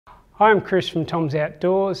Hi, I'm Chris from Tom's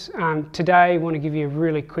Outdoors. Today I want to give you a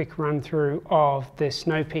really quick run through of the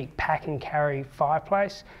Snow Peak pack and carry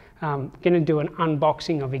fireplace. I'm going to do an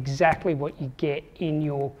unboxing of exactly what you get in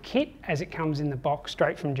your kit as it comes in the box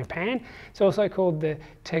straight from Japan. It's also called the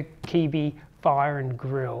Takibi Fire and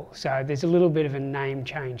Grill, so there's a little bit of a name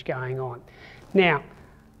change going on. Now,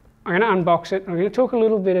 I'm going to unbox it. I'm going to talk a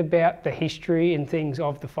little bit about the history and things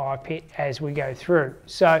of the fire pit as we go through.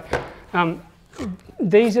 So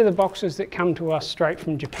these are the boxes that come to us straight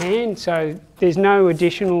from Japan, so there's no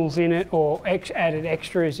additionals in it or added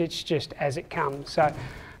extras, it's just as it comes. So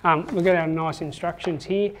we've got our nice instructions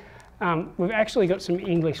here. We've actually got some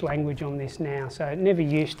English language on this now, so never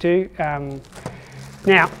used to.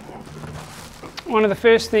 Now, one of the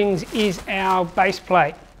first things is our base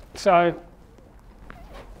plate. So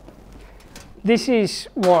this is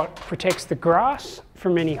what protects the grass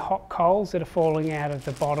from any hot coals that are falling out of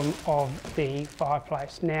the bottom of the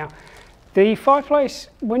fireplace. Now, the fireplace,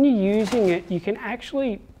 when you're using it, you can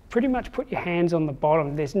actually pretty much put your hands on the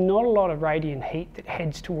bottom. There's not a lot of radiant heat that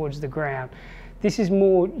heads towards the ground. This is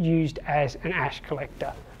more used as an ash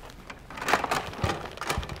collector.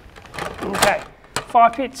 Okay, fire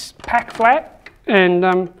pits pack flat,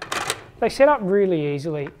 and they set up really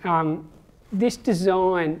easily. This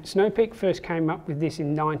design, Snow Peak first came up with this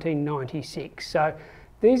in 1996, so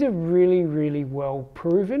these are really, really well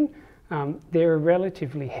proven. They're a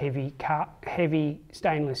relatively heavy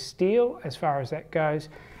stainless steel as far as that goes,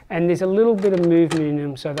 and there's a little bit of movement in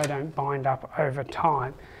them so they don't bind up over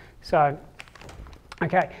time. So,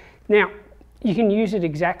 okay, now you can use it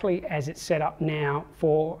exactly as it's set up now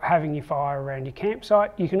for having your fire around your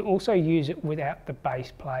campsite. You can also use it without the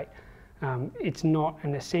base plate. It's not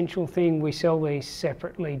an essential thing. We sell these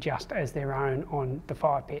separately just as their own on the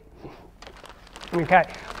fire pit. Okay,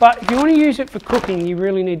 but if you want to use it for cooking, you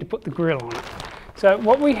really need to put the grill on it. So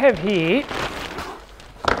what we have here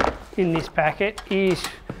in this packet is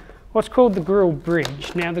what's called the grill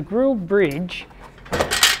bridge. Now the grill bridge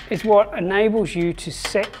is what enables you to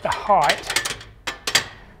set the height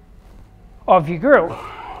of your grill.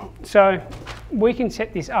 So we can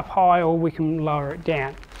set this up high or we can lower it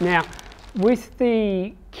down. Now, with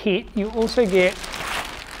the kit, you also get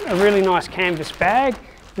a really nice canvas bag.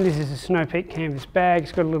 This is a Snow Peak canvas bag.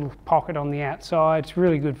 It's got a little pocket on the outside. It's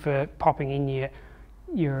really good for popping in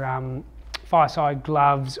your fireside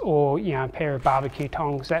gloves or a pair of barbecue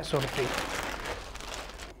tongs, that sort of thing.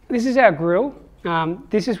 This is our grill.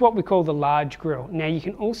 This is what we call the large grill. Now you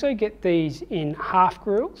can also get these in half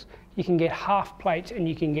grills. You can get half plates and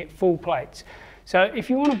you can get full plates. So if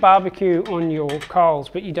you want to barbecue on your coals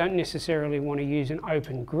but you don't necessarily want to use an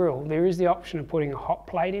open grill, there is the option of putting a hot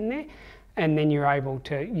plate in there, and then you're able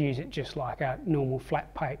to use it just like a normal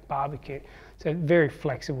flat plate barbecue. So very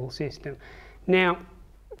flexible system. Now,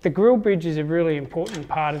 the grill bridge is a really important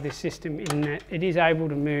part of this system in that it is able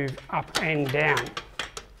to move up and down.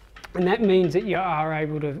 And that means that you are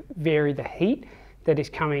able to vary the heat that is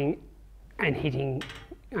coming and hitting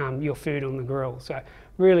your food on the grill. So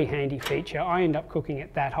really handy feature. I end up cooking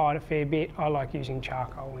at that height a fair bit. I like using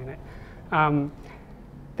charcoal in it.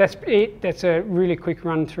 That's it. That's a really quick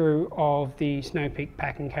run through of the Snow Peak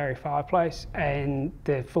pack and carry fireplace and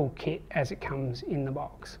the full kit as it comes in the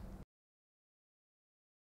box.